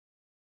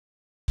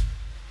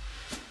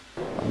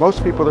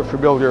Most people are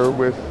familiar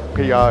with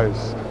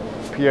PI's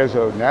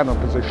Piezo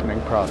nano-positioning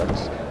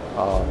products.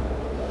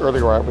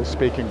 Earlier I was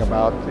speaking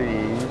about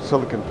the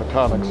silicon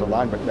photonics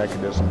alignment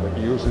mechanism that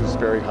uses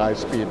very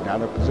high-speed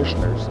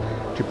nano-positioners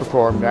to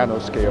perform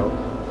nanoscale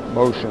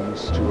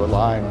motions to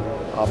align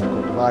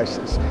optical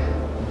devices.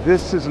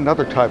 This is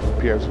another type of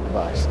piezo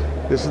device.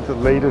 This is the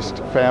latest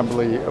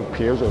family of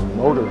piezo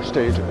motor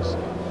stages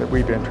that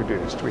we've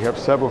introduced. We have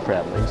several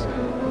families.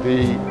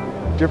 The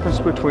difference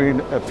between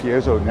a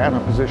piezo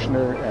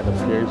nano-positioner and a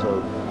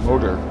piezo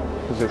motor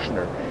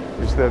positioner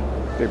is that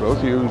they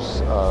both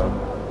use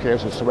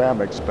piezo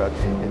ceramics, but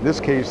in this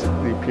case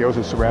the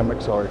piezo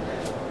ceramics are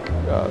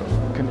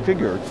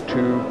configured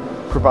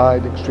to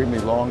provide extremely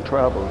long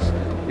travels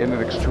in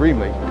an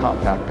extremely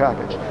compact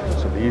package.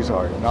 So these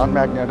are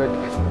non-magnetic,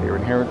 they're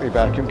inherently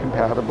vacuum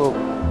compatible,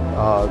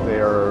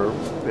 they're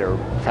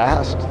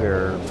fast,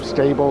 they're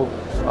stable.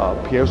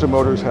 Piezo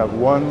motors have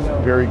one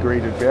very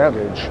great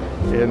advantage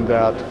in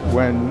that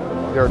when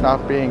they're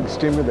not being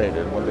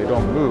stimulated, when they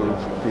don't move,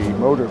 the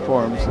motor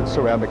forms a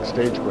ceramic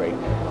stage plate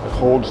that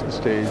holds the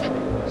stage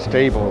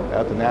stable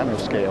at the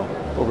nanoscale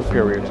over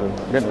periods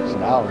of minutes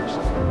and hours.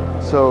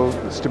 So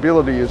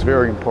stability is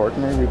very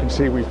important, and you can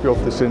see we've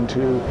built this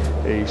into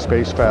a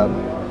space fab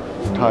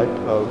type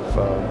of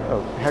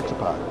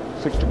hexapod,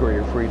 6-degree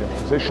of freedom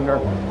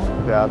positioner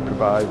that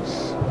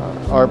provides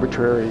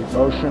arbitrary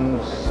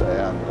motions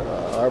and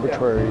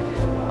arbitrary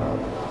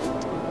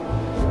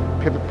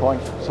pivot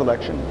point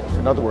selection.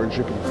 In other words,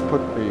 you can put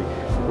the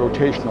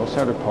rotational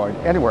center point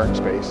anywhere in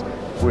space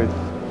with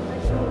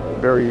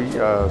very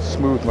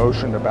smooth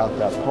motion about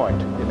that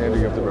point in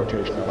any of the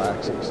rotational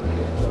axes.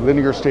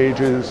 Linear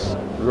stages,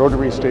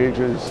 rotary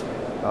stages,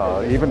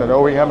 even an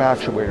OEM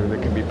actuator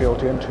that can be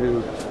built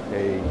into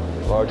a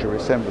larger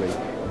assembly.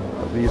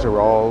 These are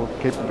all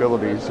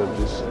capabilities of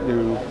this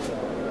new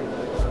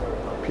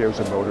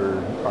piezo motor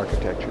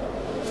architecture.